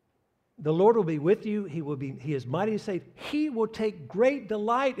 The Lord will be with you. He is mighty to save. He will take great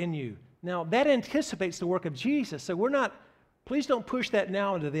delight in you. Now, that anticipates the work of Jesus. So please don't push that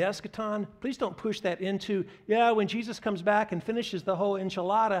now into the eschaton. Please don't push that into, when Jesus comes back and finishes the whole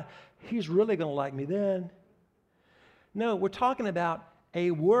enchilada, he's really going to like me then. No, we're talking about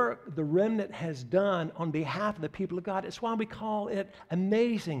a work the remnant has done on behalf of the people of God. It's why we call it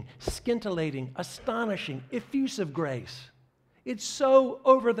amazing, scintillating, astonishing, effusive grace. It's so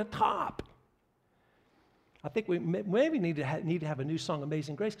over the top. I think we maybe need to have a new song,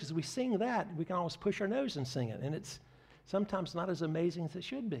 Amazing Grace, because we sing that, we can always push our nose and sing it, and it's sometimes not as amazing as it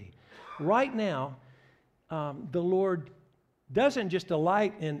should be. Right now, the Lord doesn't just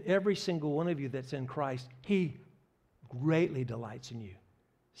delight in every single one of you that's in Christ. He greatly delights in you.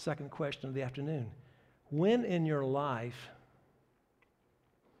 Second question of the afternoon. When in your life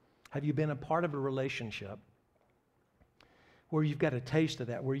have you been a part of a relationship where you've got a taste of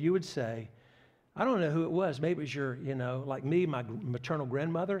that, where you would say, I don't know who it was, maybe it was your, like me, my maternal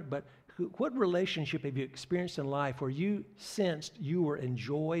grandmother, but what relationship have you experienced in life where you sensed you were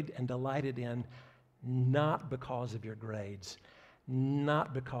enjoyed and delighted in, not because of your grades,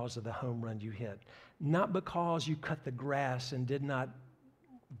 not because of the home run you hit, not because you cut the grass and did not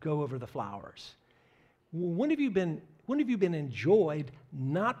go over the flowers? When have you been enjoyed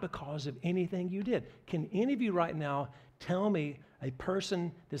not because of anything you did? Can any of you right now tell me a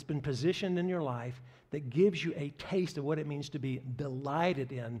person that's been positioned in your life that gives you a taste of what it means to be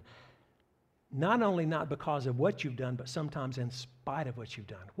delighted in, not only not because of what you've done, but sometimes in spite of what you've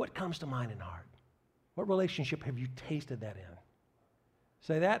done? What comes to mind in heart? What relationship have you tasted that in?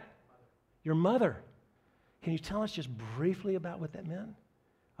 Say that? Your mother. Can you tell us just briefly about what that meant?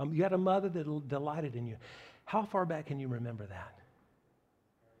 You had a mother that delighted in you. How far back can you remember that?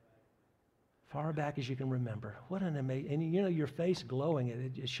 Far back as you can remember. What an amazing, and your face glowing,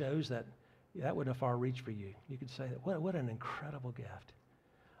 it shows that wasn't a far reach for you. You could say that. What an incredible gift.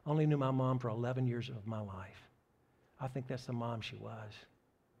 Only knew my mom for 11 years of my life. I think that's the mom she was.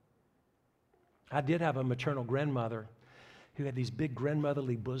 I did have a maternal grandmother who had these big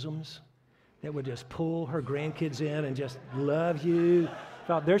grandmotherly bosoms that would just pull her grandkids in and just love you.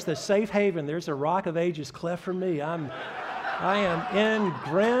 Felt there's the safe haven. There's the rock of ages cleft for me. I am in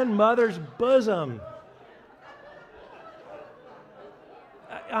grandmother's bosom.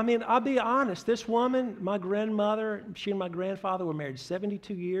 I mean, I'll be honest. This woman, my grandmother, she and my grandfather were married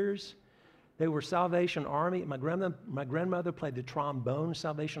 72 years. They were Salvation Army. My grandmother played the trombone,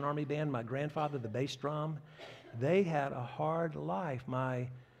 Salvation Army band. My grandfather, the bass drum. They had a hard life. My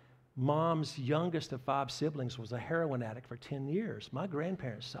mom's youngest of 5 siblings was a heroin addict for 10 years. My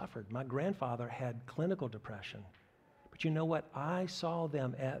grandparents suffered. My grandfather had clinical depression. But you know what? I saw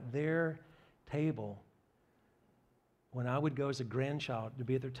them at their table. When I would go as a grandchild to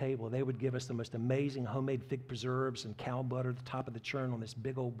be at their table, they would give us the most amazing homemade fig preserves and cow butter at the top of the churn on this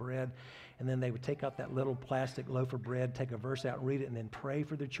big old bread. And then they would take out that little plastic loaf of bread, take a verse out and read it, and then pray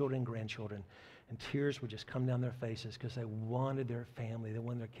for their children and grandchildren. And tears would just come down their faces because they wanted their family, they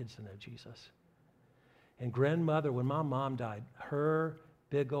wanted their kids to know Jesus. And grandmother, when my mom died, her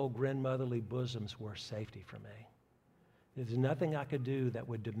big old grandmotherly bosoms were safety for me. There's nothing I could do that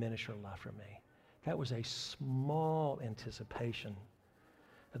would diminish her love for me. That was a small anticipation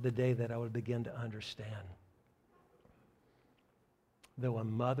of the day that I would begin to understand. Though a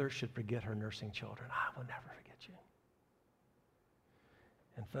mother should forget her nursing children, I will never forget you.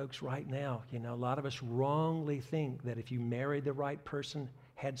 And folks, right now, a lot of us wrongly think that if you married the right person,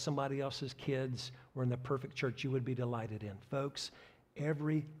 had somebody else's kids, were in the perfect church, you would be delighted in. Folks,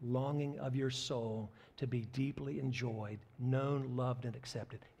 every longing of your soul to be deeply enjoyed, known, loved, and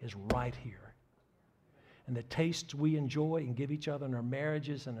accepted is right here. And the tastes we enjoy and give each other in our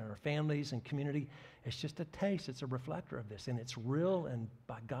marriages and in our families and community, it's just a taste. It's a reflector of this. And it's real, and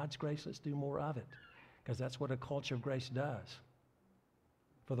by God's grace, let's do more of it. Because that's what a culture of grace does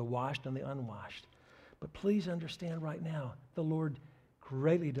for the washed and the unwashed. But please understand right now, the Lord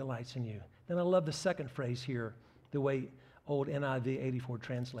greatly delights in you. Then I love the second phrase here, the way old NIV 84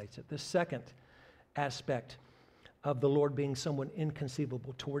 translates it. The second aspect of the Lord being someone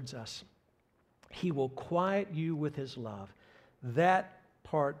inconceivable towards us. He will quiet you with his love. That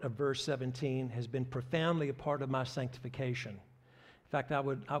part of verse 17 has been profoundly a part of my sanctification. In fact, I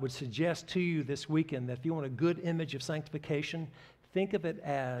would suggest to you this weekend that if you want a good image of sanctification, think of it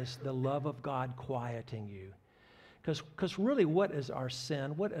as the love of God quieting you. Because really, what is our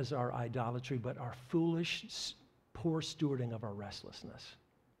sin? What is our idolatry but our foolish, poor stewarding of our restlessness?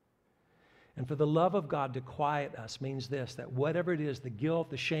 And for the love of God to quiet us means this, that whatever it is, the guilt,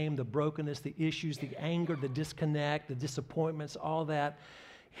 the shame, the brokenness, the issues, the anger, the disconnect, the disappointments, all that,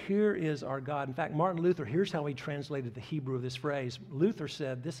 here is our God. In fact, Martin Luther, here's how he translated the Hebrew of this phrase. Luther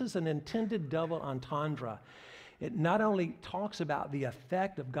said, this is an intended double entendre. It not only talks about the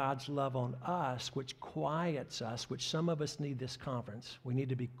effect of God's love on us, which quiets us, which some of us need this conference. We need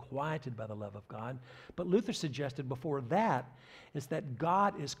to be quieted by the love of God. But Luther suggested before that is that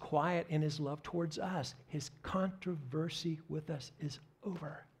God is quiet in his love towards us. His controversy with us is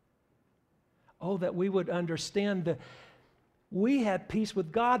over. Oh, that we would understand that we have peace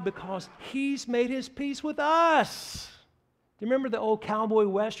with God because he's made his peace with us. Do you remember the old cowboy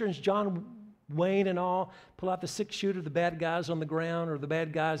westerns, John Wayne and all, pull out the 6-shooter, the bad guy's on the ground, or the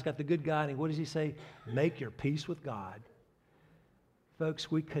bad guy's got the good guy, and what does he say? Make your peace with God. Folks,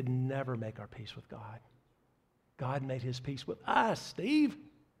 we could never make our peace with God. God made his peace with us, Steve.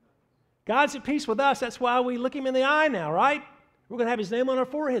 God's at peace with us. That's why we look him in the eye now, right? We're going to have his name on our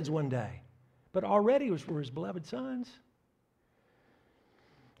foreheads one day. But already we're his beloved sons.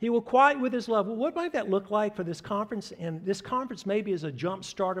 He will quiet with his love. Well, what might that look like for this conference? And this conference maybe is a jump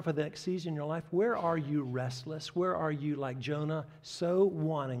starter for the next season in your life. Where are you restless? Where are you, like Jonah, so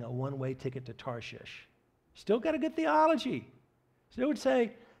wanting a one-way ticket to Tarshish? Still got a good theology. Still would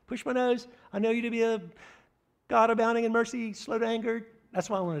say, push my nose. I know you to be a God abounding in mercy, slow to anger. That's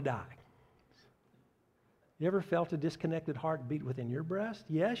why I want to die. You ever felt a disconnected heartbeat within your breast?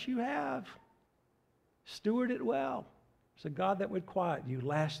 Yes, you have. Steward it well. It's a God that would quiet you.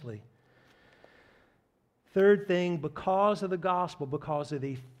 Lastly, third thing, because of the gospel, because of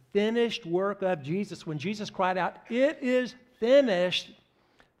the finished work of Jesus, when Jesus cried out, "It is finished,"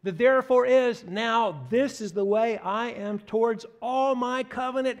 the therefore is, now this is the way I am towards all my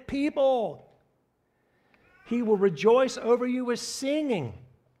covenant people. He will rejoice over you with singing.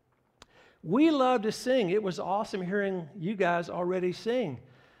 We love to sing. It was awesome hearing you guys already sing.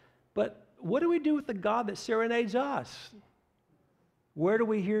 But what do we do with the God that serenades us? Where do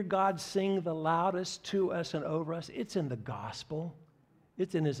we hear God sing the loudest to us and over us? It's in the gospel.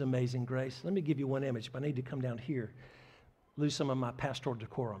 It's in his amazing grace. Let me give you one image, but I need to come down here. Lose some of my pastoral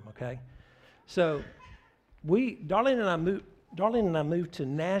decorum, okay? So Darlene and I moved to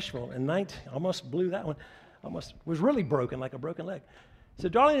Nashville in almost blew that one. Almost was really broken, like a broken leg. So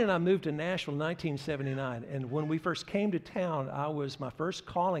Darlene and I moved to Nashville in 1979, and when we first came to town, my first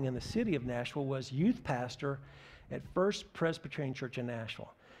calling in the city of Nashville was youth pastor at First Presbyterian Church in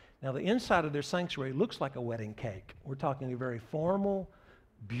Nashville. Now, the inside of their sanctuary looks like a wedding cake. We're talking a very formal,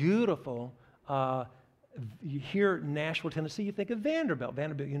 beautiful, you hear Nashville, Tennessee, you think of Vanderbilt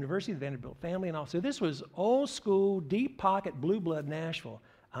University, the Vanderbilt family, and all. So this was old school, deep pocket, blue blood Nashville.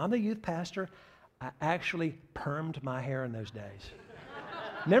 I'm the youth pastor. I actually permed my hair in those days.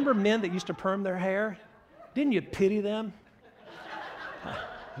 Remember men that used to perm their hair? Didn't you pity them?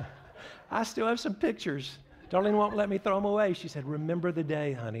 I still have some pictures. Darlene won't let me throw them away. She said, remember the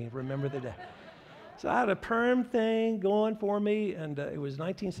day, honey, remember the day. So I had a perm thing going for me, and it was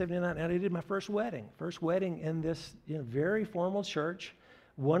 1979, and I did my first wedding in this very formal church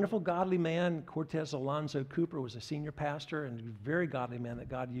Wonderful, godly man. Cortez Alonzo Cooper was a senior pastor and a very godly man that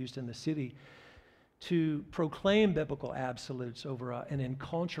God used in the city to proclaim biblical absolutes over an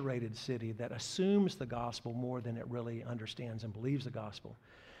enculturated city that assumes the gospel more than it really understands and believes the gospel.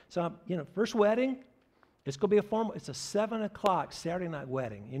 So, first wedding, it's going to be a formal, it's a 7 o'clock Saturday night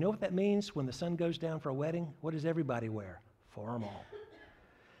wedding. You know what that means when the sun goes down for a wedding? What does everybody wear? Formal.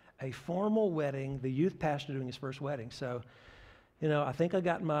 A formal wedding, the youth pastor doing his first wedding. So, I think I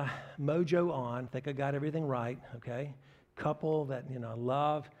got my mojo on. I think I got everything right, okay? Couple that,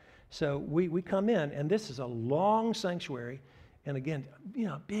 love. So we come in, and this is a long sanctuary. And again,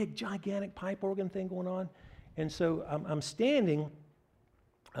 big, gigantic pipe organ thing going on. And so I'm standing.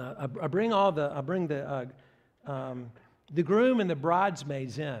 I bring the groom and the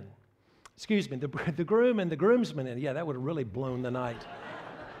bridesmaids in. Excuse me, the groom and the groomsmen in. Yeah, that would have really blown the night.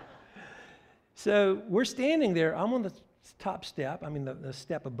 So we're standing there. I'm on the top step, the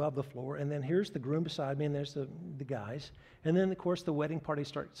step above the floor, and then here's the groom beside me, and there's the guys. And then, of course, the wedding party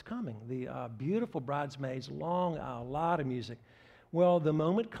starts coming. The beautiful bridesmaids, long aisle, a lot of music. Well, the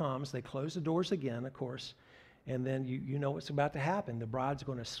moment comes, they close the doors again, of course, and then you know what's about to happen. The bride's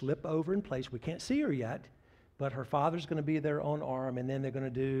going to slip over in place. We can't see her yet, but her father's going to be there on arm, and then they're going to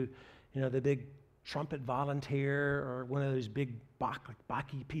do, the big trumpet volunteer or one of those big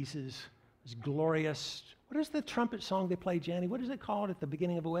Bach-y pieces. It's glorious. What is the trumpet song they play, Janny? What is it called at the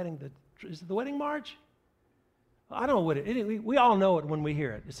beginning of a wedding? Is it the wedding march? I don't know what we all know it when we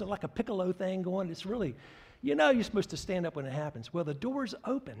hear it. It's like a piccolo thing going. It's really, you're supposed to stand up when it happens. Well, the doors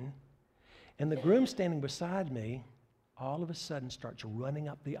open, and the groom standing beside me all of a sudden starts running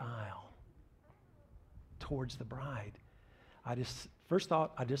up the aisle towards the bride. First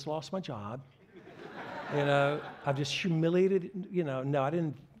thought, I just lost my job. I've just humiliated, no, I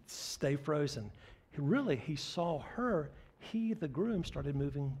didn't stay frozen. He saw her. The groom, started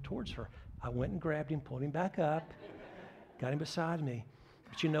moving towards her. I went and grabbed him, pulled him back up, got him beside me.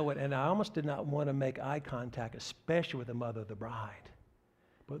 But you know what? And I almost did not want to make eye contact, especially with the mother of the bride.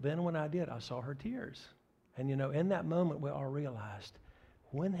 But then when I did, I saw her tears. And in that moment, we all realized,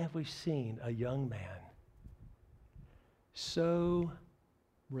 when have we seen a young man so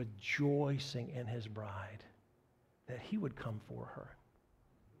rejoicing in his bride that he would come for her?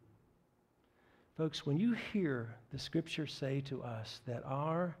 Folks, when you hear the scripture say to us that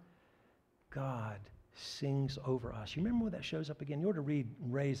our God sings over us, you remember when that shows up again? You ought to read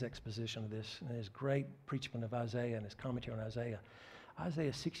Ray's exposition of this and his great preachment of Isaiah and his commentary on Isaiah.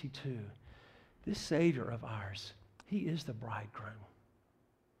 Isaiah 62, this Savior of ours, he is the bridegroom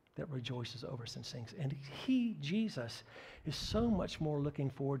that rejoices over us and sings. And he, Jesus, is so much more looking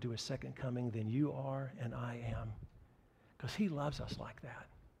forward to his second coming than you are and I am, because he loves us like that.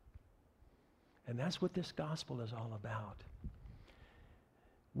 And that's what this gospel is all about.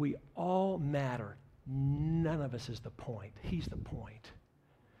 We all matter. None of us is the point. He's the point.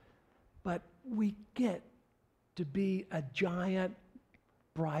 But we get to be a giant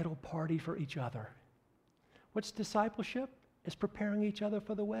bridal party for each other. What's discipleship? It's preparing each other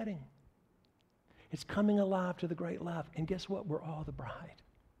for the wedding. It's coming alive to the great love. And guess what? We're all the bride.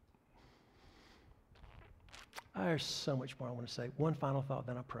 There's so much more I want to say. One final thought,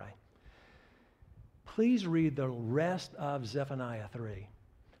 then I'll pray. Please read the rest of Zephaniah 3,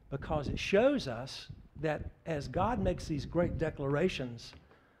 because it shows us that as God makes these great declarations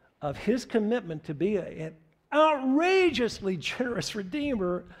of his commitment to be an outrageously generous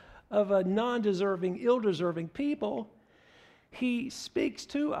redeemer of a non-deserving, ill-deserving people, he speaks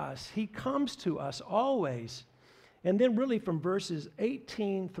to us. He comes to us always. And then really from verses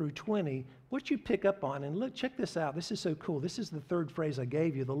 18 through 20, what you pick up on, and look, check this out. This is so cool. This is the third phrase I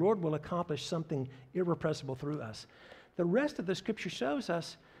gave you. The Lord will accomplish something irrepressible through us. The rest of the scripture shows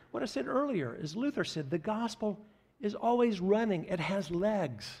us what I said earlier. As Luther said, the gospel is always running. It has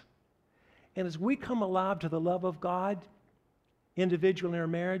legs. And as we come alive to the love of God, individually in our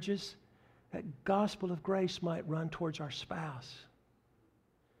marriages, that gospel of grace might run towards our spouse.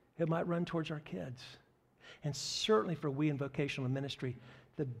 It might run towards our kids. And certainly for we in vocational ministry,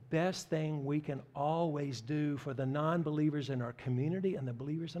 the best thing we can always do for the non-believers in our community and the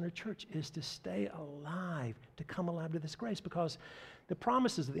believers in our church is to stay alive, to come alive to this grace, because the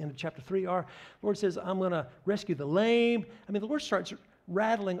promises at the end of chapter 3 are, the Lord says, I'm going to rescue the lame. The Lord starts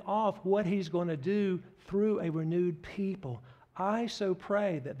rattling off what he's going to do through a renewed people. I so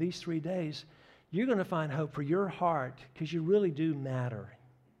pray that these 3 days, you're going to find hope for your heart, because you really do matter.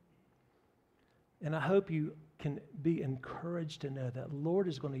 And I hope you can be encouraged to know that the Lord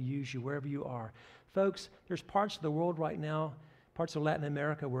is going to use you wherever you are. Folks, there's parts of the world right now, parts of Latin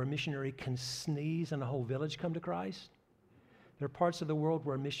America, where a missionary can sneeze and a whole village come to Christ. There are parts of the world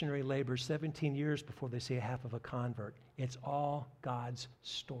where a missionary labors 17 years before they see a half of a convert. It's all God's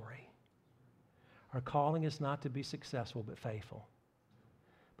story. Our calling is not to be successful, but faithful.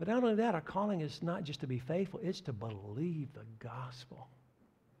 But not only that, our calling is not just to be faithful, it's to believe the gospel.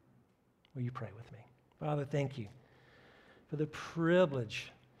 Will you pray with me? Father, thank you for the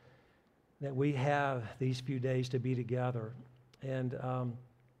privilege that we have these few days to be together. And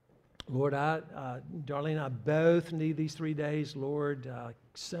Lord, Darlene and I both need these 3 days. Lord,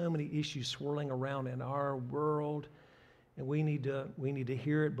 so many issues swirling around in our world, and we need to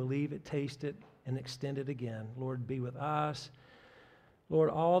hear it, believe it, taste it, and extend it again. Lord, be with us. Lord,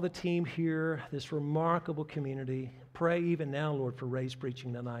 all the team here, this remarkable community, pray even now, Lord, for Ray's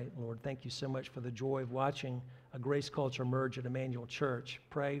preaching tonight. Lord, thank you so much for the joy of watching a grace culture emerge at Emmanuel Church.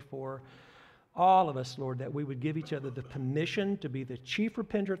 Pray for all of us, Lord, that we would give each other the permission to be the chief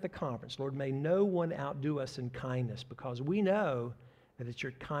repenter at the conference. Lord, may no one outdo us in kindness, because we know that it's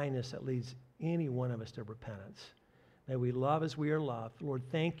your kindness that leads any one of us to repentance. May we love as we are loved. Lord,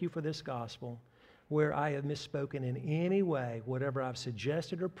 thank you for this gospel. Where I have misspoken in any way, whatever I've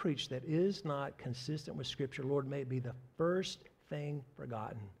suggested or preached that is not consistent with Scripture, Lord, may it be the first thing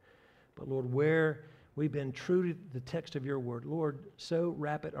forgotten. But Lord, where we've been true to the text of your word, Lord, so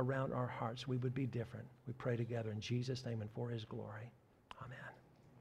wrap it around our hearts we would be different. We pray together in Jesus' name and for his glory. Amen.